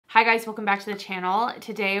Hi guys, welcome back to the channel.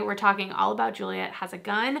 Today we're talking all about Juliette Has a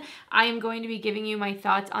Gun. I am going to be giving you my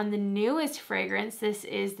thoughts on the newest fragrance. This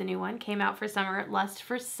is the new one, came out for summer, Lust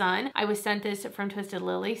for Sun. I was sent this from Twisted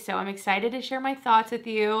Lily, so I'm excited to share my thoughts with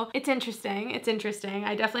you. It's interesting.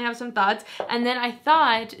 I definitely have some thoughts. And then I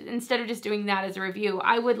thought, instead of just doing that as a review,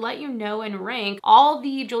 I would let you know and rank all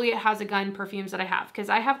the Juliette Has a Gun perfumes that I have, because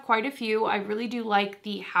I have quite a few. I really do like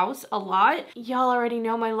the house a lot. Y'all already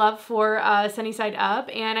know my love for Sunny Side Up,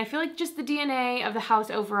 and I feel like just the DNA of the house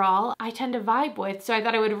overall, I tend to vibe with. So I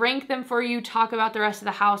thought I would rank them for you, talk about the rest of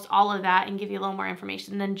the house, all of that, and give you a little more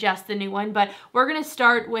information than just the new one. But we're gonna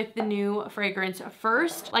start with the new fragrance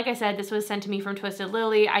first. Like I said, this was sent to me from Twisted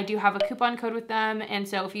Lily. I do have a coupon code with them, and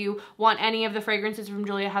so if you want any of the fragrances from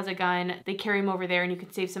Juliette Has a Gun, they carry them over there, and you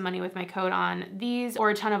can save some money with my code on these or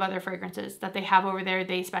a ton of other fragrances that they have over there.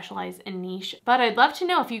 They specialize in niche. But I'd love to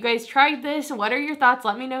know if you guys tried this. What are your thoughts?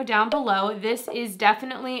 Let me know down below. This is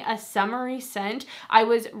definitely a summery scent. I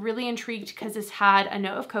was really intrigued because this had a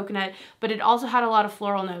note of coconut, but it also had a lot of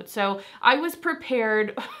floral notes. So I was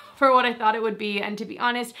prepared for what I thought it would be, and to be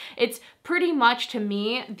honest, it's pretty much, to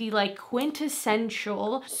me, the like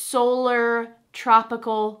quintessential solar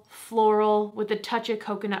tropical floral with a touch of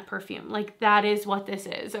coconut perfume. Like, that is what this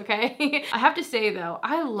is, okay? I have to say though,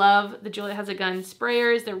 I love the Juliette Has a Gun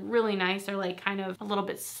sprayers. They're really nice. They're like kind of a little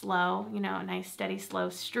bit slow, you know, a nice steady slow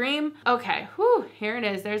stream. Okay, whew, here it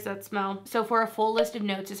is. There's that smell. So for a full list of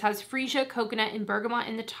notes, this has freesia, coconut, and bergamot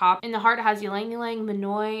in the top. In the heart, it has ylang ylang,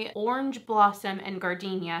 manoi, orange blossom, and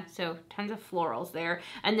gardenia. So tons of florals there.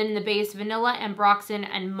 And then in the base, vanilla, ambroxan,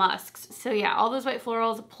 and musks. So yeah, all those white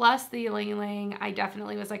florals plus the ylang ylang. I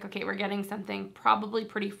definitely was like, okay, we're getting something probably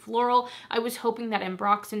pretty floral. I was hoping that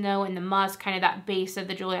ambroxan though and the musk, kind of that base of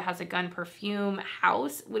the Juliette Has a Gun perfume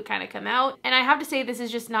house, would kind of come out. And I have to say, this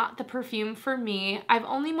is just not the perfume for me. I've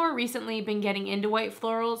only more recently been getting into white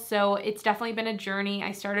florals, so it's definitely been a journey.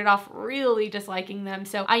 I started off really disliking them,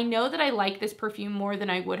 so I know that I like this perfume more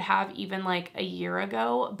than I would have even like a year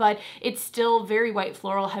ago, but it's still very white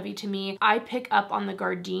floral heavy to me. I pick up on the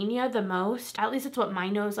gardenia the most. At least it's what my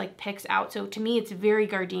nose like picks out. So to me, it's very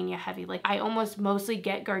gardenia heavy. Like, I almost mostly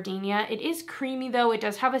get gardenia. It is creamy though. It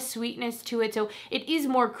does have a sweetness to it. So it is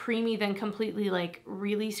more creamy than completely like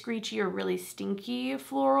really screechy or really stinky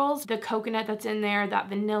florals. The coconut that's in there, that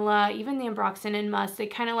vanilla, even the ambroxan and musk, they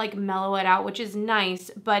kind of like mellow it out, which is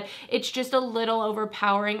nice, but it's just a little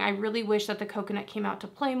overpowering. I really wish that the coconut came out to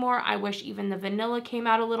play more. I wish even the vanilla came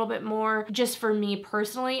out a little bit more, just for me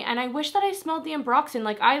personally. And I wish that I smelled the ambroxan.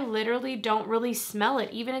 Like, I literally don't really smell it,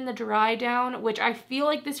 even in the dry down, which I feel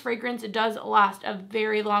like this fragrance does last a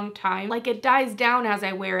very long time. Like, it dies down as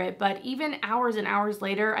I wear it, but even hours and hours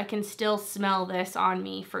later, I can still smell this on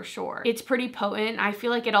me for sure. It's pretty potent. I feel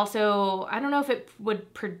like it also, I don't know if it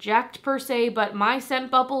would project per se, but my scent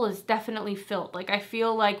bubble is definitely filled. Like, I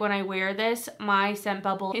feel like when I wear this, my scent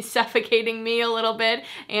bubble is suffocating me a little bit.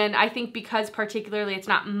 And I think because particularly it's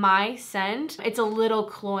not my scent, it's a little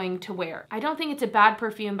cloying to wear. I don't think it's a bad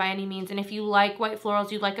perfume by any means. And if you like white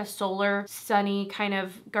florals, you like a solar, sunny, kind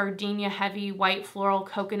of gardenia heavy white floral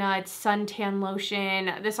coconut suntan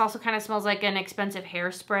lotion. This also kind of smells like an expensive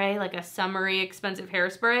hairspray, like a summery expensive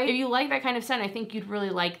hairspray. If you like that kind of scent, I think you'd really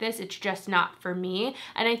like this. It's just not for me.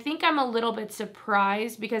 And I think I'm a little bit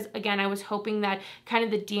surprised because, again, I was hoping that kind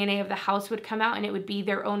of the DNA of the house would come out and it would be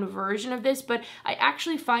their own version of this, but I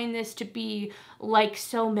actually find this to be like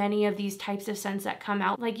so many of these types of scents that come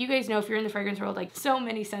out. Like, you guys know, if you're in the fragrance world, like, so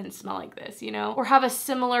many scents smell like this, you know, or have a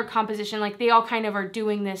similar composition. Like, they all kind of are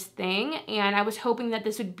doing this thing, and I was hoping that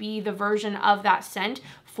this would be the version of that scent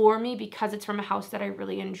for me because it's from a house that I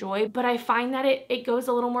really enjoy. But I find that it goes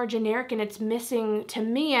a little more generic, and it's missing, to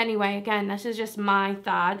me anyway, again, this is just my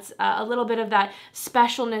thoughts, a little bit of that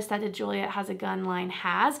specialness that the Juliette Has a Gun line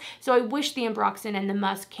has. So I wish the ambroxan and the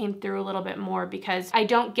musk came through a little bit more, because I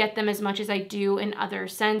don't get them as much as I do in other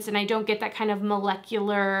scents, and I don't get that kind of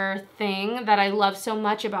molecular thing that I love so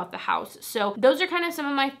much about the house. So those are kind of some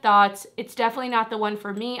of my thoughts. It's definitely not the one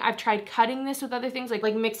for me. I've tried cutting this with other things,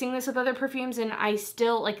 like mixing this with other perfumes, and I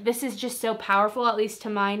still, like, this is just so powerful, at least to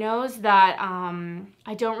my nose, that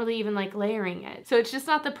I don't really even like layering it. So it's just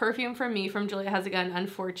not the perfume for me from Juliette Has a Gun,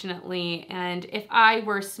 unfortunately. And if I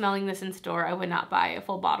were smelling this in store, I would not buy a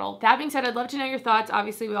full bottle. That being said, I'd love to know your thoughts.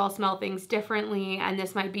 Obviously, we all smell things differently, and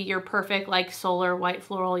this might be your perfect like solar white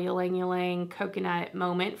floral ylang ylang coconut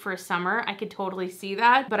moment for summer. I could totally see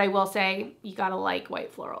that, but I will say you gotta like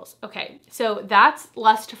white florals. Okay, so that's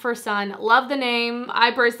Lust for Sun. Love the name.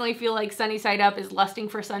 I personally feel like Sunny Side Up is lusting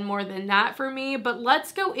for sun more than that for me, but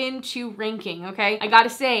let's go into ranking, okay? I gotta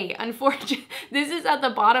say, unfortunately, this is at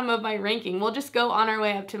the bottom of my ranking. We'll just go on our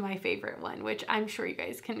way up to my favorite one, which I'm sure you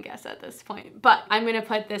guys can guess at this point, but I'm gonna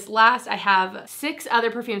put this last. I have 6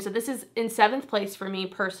 other perfumes, so this is in 7th place for me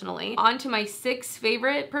personally. On to my 6th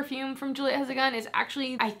favorite perfume from Juliette Has A Gun is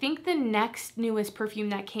actually, I think, the next newest perfume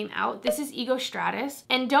that came out. This is Ego Stratus,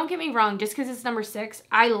 and don't get me wrong, just because it's number 6,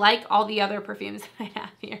 I like all the other perfumes that I have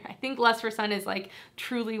here. I think Lust for Sun is like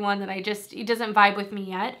truly one that it doesn't vibe with me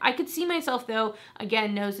yet. I could see myself though,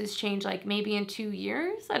 again, noses change like maybe in 2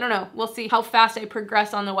 years. I don't know. We'll see how fast I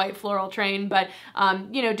progress on the white floral train, but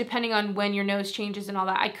you know, depending on when your nose changes and all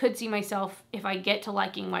that, I could see myself, if I get to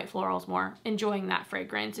liking white florals more, enjoying that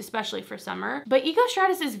fragrance, especially for summer. But Ego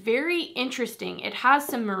Stratus is very interesting. It has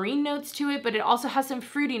some marine notes to it, but it also has some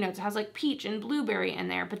fruity notes. It has like peach and blueberry in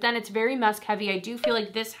there, but then it's very musk heavy. I do feel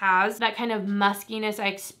like this has that kind of muskiness I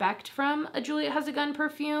expect from a Juliette Has A Gun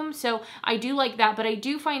perfume, so I do like that, but I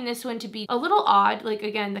do find this one to be a little odd, like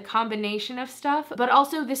again, the combination of stuff, but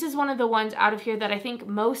also this is one of the ones out of here that I think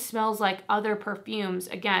most smells like other perfumes.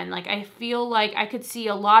 Again, like I feel like I could see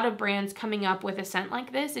a lot of brands coming up with a scent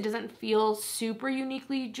like this. It doesn't feel super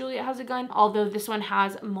uniquely Juliette Has A Gun, although this one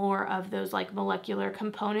has more of those like molecular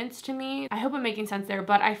components to me. I hope I'm making sense there,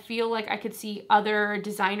 but I feel like I could see other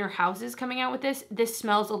designer houses coming out with this. This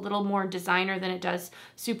smells a little more designer than it does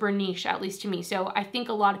super niche, at least to me. So I think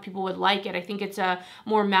a lot of people would like it. I think it's a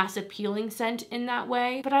more mass appealing scent in that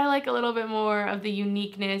way, but I like a little bit more of the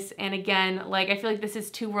uniqueness. And again, like I feel like this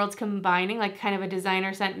is 2 worlds combining, like kind of a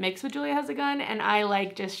designer scent mixed with Juliette Has A Gun, and I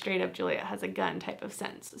like just straight up Juliette Has A Gun type of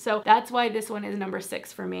scents. So that's why this one is number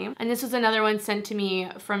 6 for me. And this was another one sent to me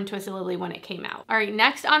from Twisted Lily when it came out. All right,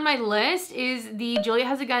 next on my list is the Juliette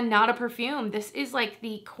Has A Gun Not a Perfume. This is like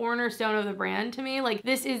the cornerstone of the brand to me. Like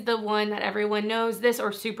this is the one that everyone knows, this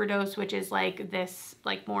or Superdose, which is like this,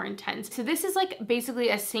 like more intense. So this is like basically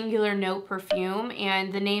a singular note perfume,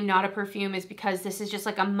 and the name Not a Perfume is because this is just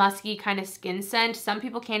like a musky kind of skin scent. Some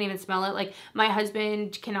people can't even smell it. Like my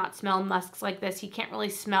husband cannot smell musks like this. He can't really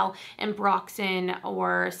smell Ambroxan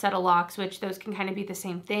or Cetilox, which those can kind of be the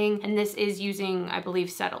same thing. And this is using, I believe,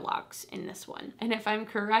 Cetilox in this one. And if I'm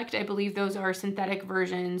correct, I believe those are synthetic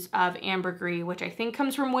versions of ambergris, which I think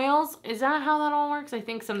comes from Wales. Is that how that all works? I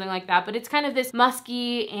think something like that, but it's kind of this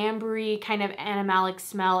musky, ambery kind of animalic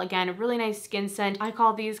smell. Again, a really nice skin scent. I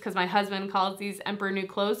call these, because my husband calls these Emperor New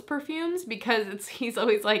Clothes perfumes, because he's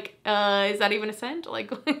always like, is that even a scent?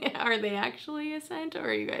 Like, are they actually a scent, or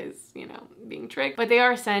are you guys, you know, being tricked? But they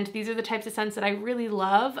are a scent. These are the types of scents that I really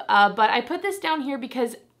love. But I put this down here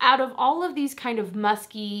because out of all of these kind of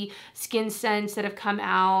musky skin scents that have come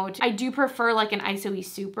out, I do prefer like an ISOE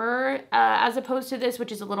Super as opposed to this,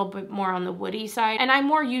 which is a little bit more on the woody side. And I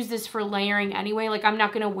more use this for layering anyway. Like I'm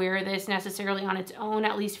not gonna wear this necessarily on its own,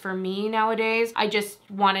 at least for me nowadays. I just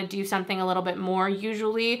wanna do something a little bit more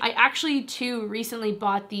usually. I actually too recently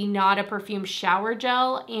bought the Not a Perfume shower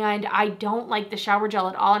gel, and I don't like the shower gel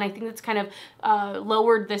at all. And I think that's kind of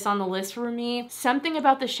lowered this on the list for me. Something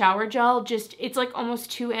about the shower gel, just, it's like almost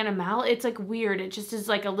too animal. It's like weird. It just is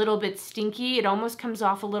like a little bit stinky. It almost comes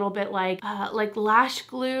off a little bit like lash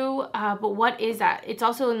glue, but what is that? It's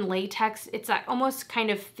also in latex. It's that almost kind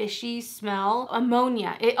of fishy smell.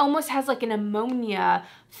 Ammonia. It almost has like an ammonia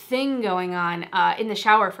thing going on in the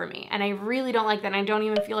shower for me, and I really don't like that. And I don't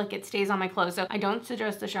even feel like it stays on my clothes, so I don't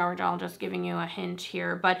suggest the shower gel. I'm just giving you a hint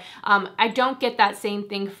here, but I don't get that same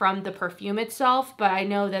thing from the perfume itself, but I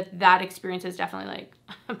know that that experience is definitely like,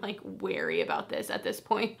 I'm like wary about this at this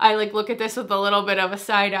point. I like look at this with a little bit of a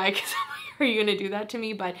side eye, because I'm like, are you gonna do that to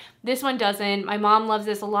me? But this one doesn't. My mom loves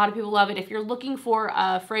this. A lot of people love it. If you're looking for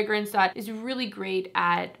a fragrance that is really great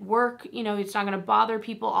at work, you know, it's not gonna bother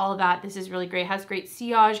people, all of that, this is really great. It has great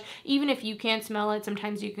sillage. Even if you can't smell it,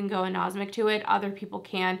 sometimes you can go anosmic to it. Other people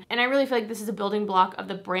can. And I really feel like this is a building block of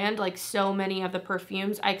the brand. Like so many of the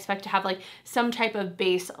perfumes, I expect to have like some type of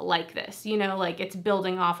base like this, you know, like it's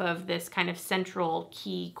building off of this kind of central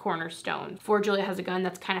key cornerstone. For Juliette Has A Gun,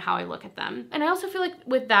 that's kind of how I look at them. And I also feel like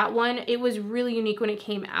with that one, it was was really unique when it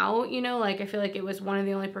came out, you know, like I feel like it was one of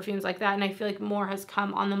the only perfumes like that, and I feel like more has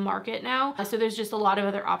come on the market now. So there's just a lot of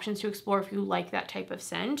other options to explore if you like that type of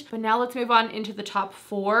scent. But now let's move on into the top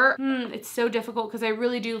 4. It's so difficult because I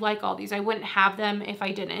really do like all these. I wouldn't have them if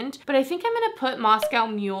I didn't. But I think I'm gonna put Moscow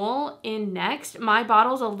Mule in next. My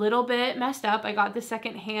bottle's a little bit messed up. I got the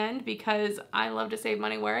second hand because I love to save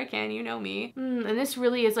money where I can, you know me. And this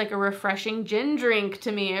really is like a refreshing gin drink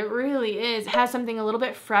to me. It really is. It has something a little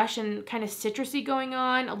bit fresh and kind of citrusy going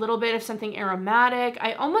on, a little bit of something aromatic.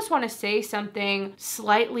 I almost want to say something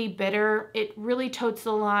slightly bitter. It really totes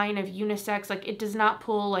the line of unisex. Like it does not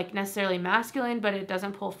pull like necessarily masculine, but it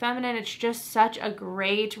doesn't pull feminine. It's just such a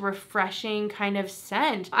great, refreshing kind of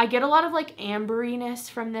scent. I get a lot of like amberiness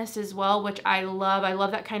from this as well, which I love. I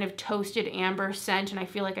love that kind of toasted amber scent, and I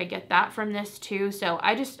feel like I get that from this too. So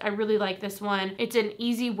I really like this one. It's an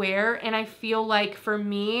easy wear, and I feel like for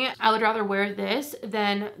me, I would rather wear this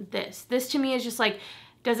than this. This to me is just like,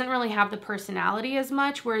 doesn't really have the personality as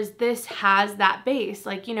much, whereas this has that base.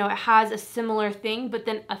 Like, you know, it has a similar thing, but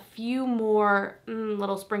then a few more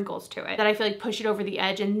little sprinkles to it that I feel like push it over the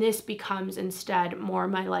edge, and this becomes instead more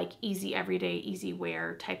my like easy everyday, easy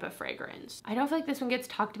wear type of fragrance. I don't feel like this one gets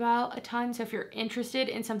talked about a ton, so if you're interested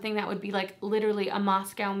in something that would be like literally a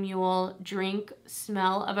Moscow Mule drink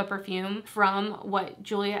smell of a perfume from what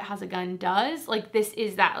Juliette Has A Gun does, like this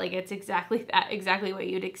is that. Like it's exactly that, exactly what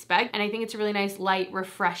you'd expect. And I think it's a really nice, light,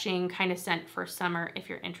 refreshing kind of scent for summer if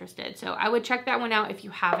you're interested. So I would check that one out if you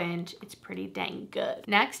haven't. It's pretty dang good.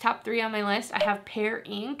 Next, top 3 on my list, I have Pear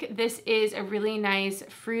Ink. This is a really nice,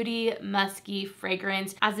 fruity, musky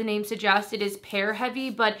fragrance. As the name suggests, it is pear heavy,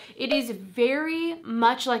 but it is very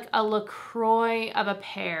much like a LaCroix of a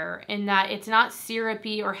pear in that it's not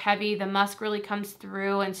syrupy or heavy. The musk really comes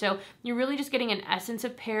through, and so you're really just getting an essence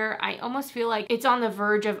of pear. I almost feel like it's on the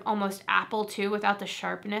verge of almost apple too, without the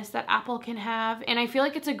sharpness that apple can have. And I feel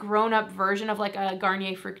like it's a grown-up version of like a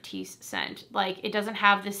Garnier Fructis scent. Like it doesn't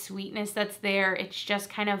have the sweetness that's there. It's just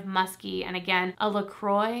kind of musky. And again, a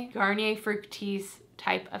LaCroix Garnier Fructis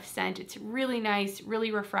type of scent. It's really nice,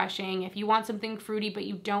 really refreshing. If you want something fruity, but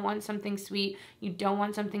you don't want something sweet, you don't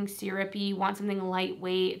want something syrupy, you want something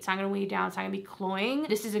lightweight, it's not gonna weigh you down, it's not gonna be cloying,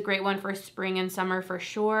 this is a great one for spring and summer for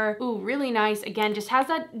sure. Ooh, really nice. Again, just has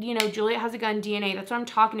that, you know, Juliette Has A Gun DNA. That's what I'm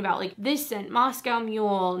talking about. Like this scent, Moscow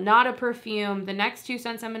Mule, not a perfume, the next 2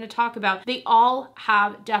 scents I'm gonna talk about, they all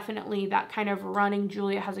have definitely that kind of running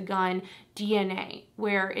Juliette Has A Gun DNA,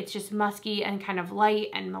 where it's just musky and kind of light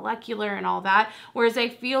and molecular and all that. Whereas I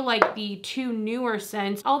feel like the 2 newer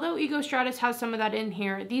scents, although Ego Stratus has some of that in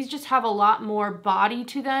here, these just have a lot more body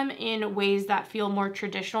to them in ways that feel more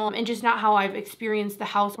traditional and just not how I've experienced the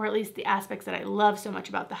house, or at least the aspects that I love so much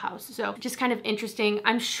about the house. So just kind of interesting.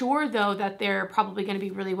 I'm sure though that they're probably going to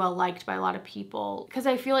be really well liked by a lot of people, because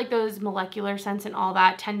I feel like those molecular scents and all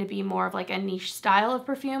that tend to be more of like a niche style of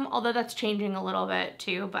perfume, although that's changing a little bit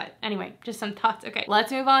too. But anyway, just some thoughts. Okay,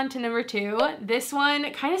 let's move on to number 2. This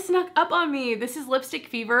one kind of snuck up on me. This is Lipstick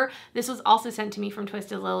Fever. This was also sent to me from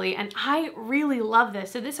Twisted Lily, and I really love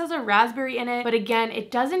this. So this has a raspberry in it, but again,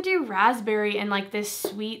 it doesn't do raspberry in like this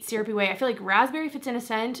sweet, syrupy way. I feel like raspberry fits in a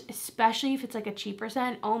scent, especially if it's like a cheaper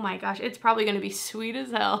scent. Oh my gosh, it's probably gonna be sweet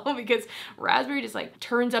as hell because raspberry just like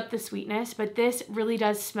turns up the sweetness, but this really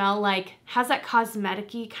does smell like, has that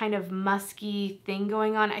cosmetic-y kind of musky thing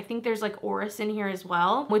going on. I think there's like orris in here as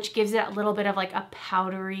well, which gives it a little bit of like a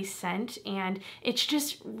powdery scent, and it's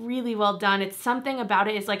just really well done. It's something about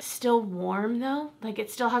it is like still warm though. Like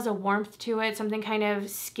it still has a warmth to it, something kind of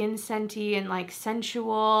skin scenty and like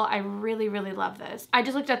sensual. I really, really love this. I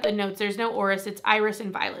just looked at the notes. There's no orris. It's iris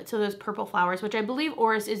and violet. So those purple flowers, which I believe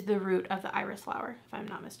orris is the root of the iris flower, if I'm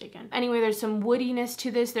not mistaken. Anyway, there's some woodiness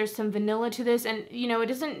to this. There's some vanilla to this. And you know, it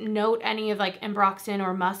doesn't note any of like ambroxan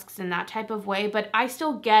or musks in that type of way, but I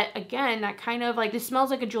still get, again, that kind of like, this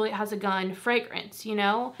smells like a Juliette Has A Gun fragrance, you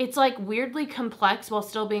know? It's like weirdly complex while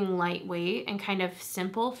still being lightweight and kind of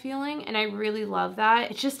simple feeling, and I really love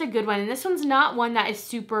that. It's just a good one, and this one's not one that is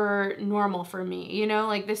super normal for me, you know?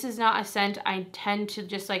 Like this is not a scent I tend to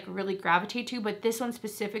just like really gravitate to, but this one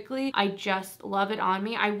specifically, I just love it on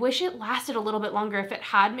me. I wish it lasted a little bit longer. If it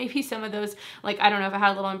had maybe some of those, like, I don't know, if it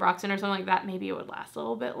had a little ambroxan or something like that, maybe it would last a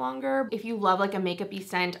little bit longer. If you love like a makeup-y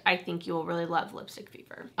scent, I think you will really love Lipstick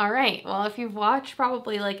Fever. All right, well, if you've watched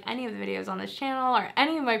probably like any of the videos on this channel or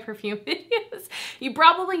any of my perfume videos, this. You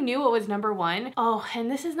probably knew it was number 1. Oh, and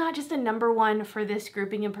this is not just a number 1 for this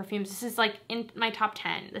grouping in perfumes. This is like in my top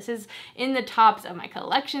 10. This is in the tops of my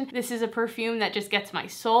collection. This is a perfume that just gets my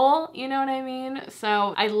soul, you know what I mean?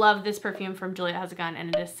 So I love this perfume from Juliette Has A Gun,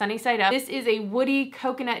 and it is Sunny Side Up. This is a woody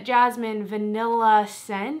coconut jasmine vanilla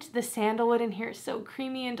scent. The sandalwood in here is so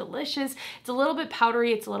creamy and delicious. It's a little bit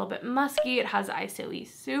powdery, it's a little bit musky. It has ISOE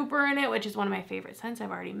Super in it, which is one of my favorite scents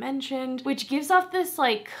I've already mentioned, which gives off this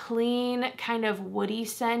like clean kind of woody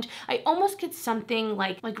scent. I almost get something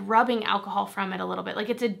like rubbing alcohol from it a little bit. Like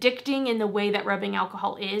it's addicting in the way that rubbing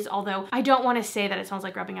alcohol is, although I don't want to say that it smells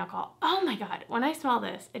like rubbing alcohol. Oh my God, when I smell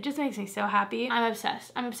this, it just makes me so happy. I'm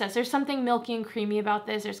obsessed. I'm obsessed. There's something milky and creamy about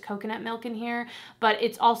this. There's coconut milk in here, but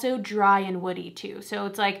it's also dry and woody too. So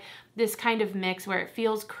it's like this kind of mix where it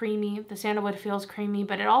feels creamy. The sandalwood feels creamy,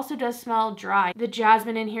 but it also does smell dry. The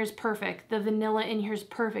jasmine in here is perfect. The vanilla in here is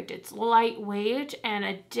perfect. It's lightweight and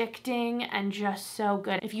addicting and just so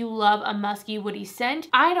good. If you love a musky, woody scent,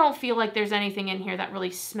 I don't feel like there's anything in here that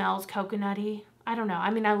really smells coconutty. I don't know. I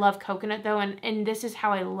mean, I love coconut though, and this is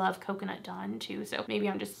how I love coconut done too, so maybe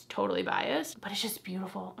I'm just totally biased, but it's just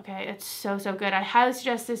beautiful, okay? It's so, so good. I highly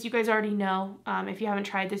suggest this. You guys already know. If you haven't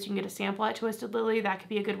tried this, you can get a sample at Twisted Lily. That could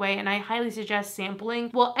be a good way, and I highly suggest sampling,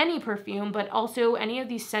 well, any perfume, but also any of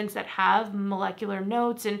these scents that have molecular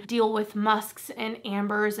notes and deal with musks and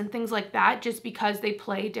ambers and things like that, just because they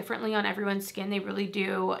play differently on everyone's skin. They really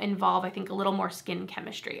do involve, I think, a little more skin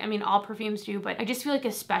chemistry. I mean, all perfumes do, but I just feel like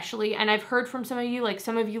especially, and I've heard from some of you, like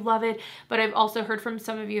some of you love it, but I've also heard from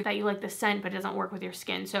some of you that you like the scent, but it doesn't work with your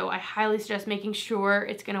skin. So I highly suggest making sure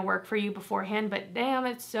it's gonna work for you beforehand, but damn,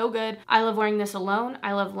 it's so good. I love wearing this alone.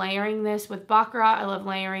 I love layering this with Baccarat. I love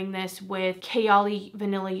layering this with Kayali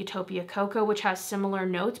Vanilla Utopia Cocoa, which has similar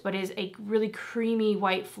notes, but is a really creamy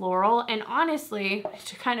white floral. And honestly,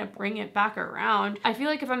 to kind of bring it back around, I feel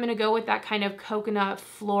like if I'm gonna go with that kind of coconut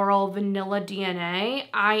floral vanilla DNA,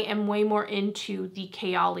 I am way more into the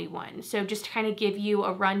Kayali one. So just to kind of give you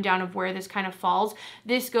a rundown of where this kind of falls,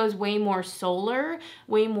 this goes way more solar,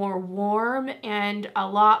 way more warm, and a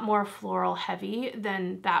lot more floral heavy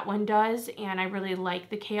than that one does. And I really like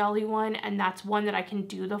the Kayali one, and that's one that I can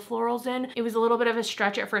do the florals in. It was a little bit of a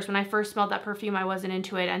stretch at first. When I first smelled that perfume, I wasn't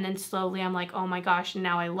into it, and then slowly I'm like, oh my gosh,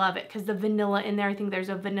 now I love it, because the vanilla in there, I think there's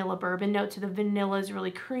a vanilla bourbon note, so the vanilla is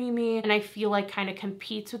really creamy, and I feel like kind of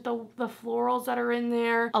competes with the florals that are in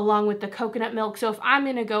there, along with the coconut milk. So if I'm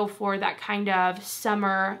gonna go for that kind of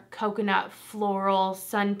summer coconut floral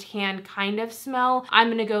suntan kind of smell, I'm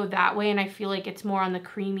gonna go that way, and I feel like it's more on the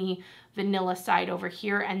creamy vanilla side over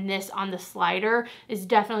here, and this on the slider is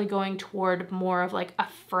definitely going toward more of like a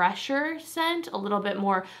fresher scent, a little bit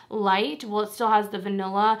more light. Well, it still has the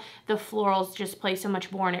vanilla, the florals just play so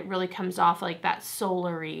much more, and it really comes off like that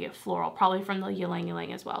solary floral, probably from the Ylang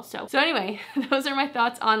Ylang as well. So anyway, those are my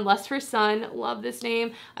thoughts on Lust for Sun. Love this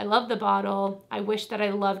name. I love the bottle. I wish that I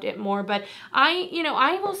loved it more, but I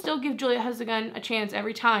will still give Juliette Has A Gun a chance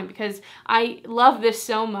every time, because I love this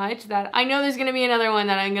so much that I know there's gonna be another one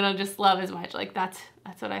that I'm gonna just love as much. Like that's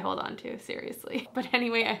what I hold on to, seriously. But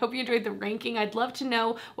anyway, I hope you enjoyed the ranking. I'd love to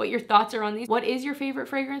know what your thoughts are on these. What is your favorite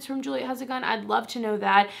fragrance from Juliette Has A Gun? I'd love to know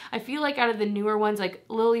that. I feel like out of the newer ones, like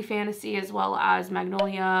Lily Fantasy as well as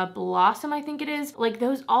Magnolia Blossom, I think it is, like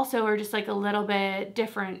those also are just like a little bit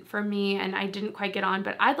different for me, and I didn't quite get on,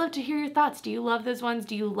 but I'd love to hear your thoughts. Do you love those ones?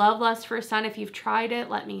 Do you love Lust for Sun? If you've tried it,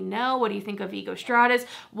 let me know. What do you think of Ego Stratus?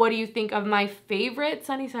 What do you think of my favorite,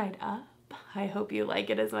 Sunny Side Up? I hope you like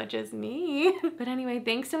it as much as me. But anyway,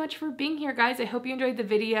 thanks so much for being here, guys. I hope you enjoyed the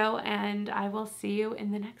video, and I will see you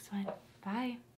in the next one. Bye.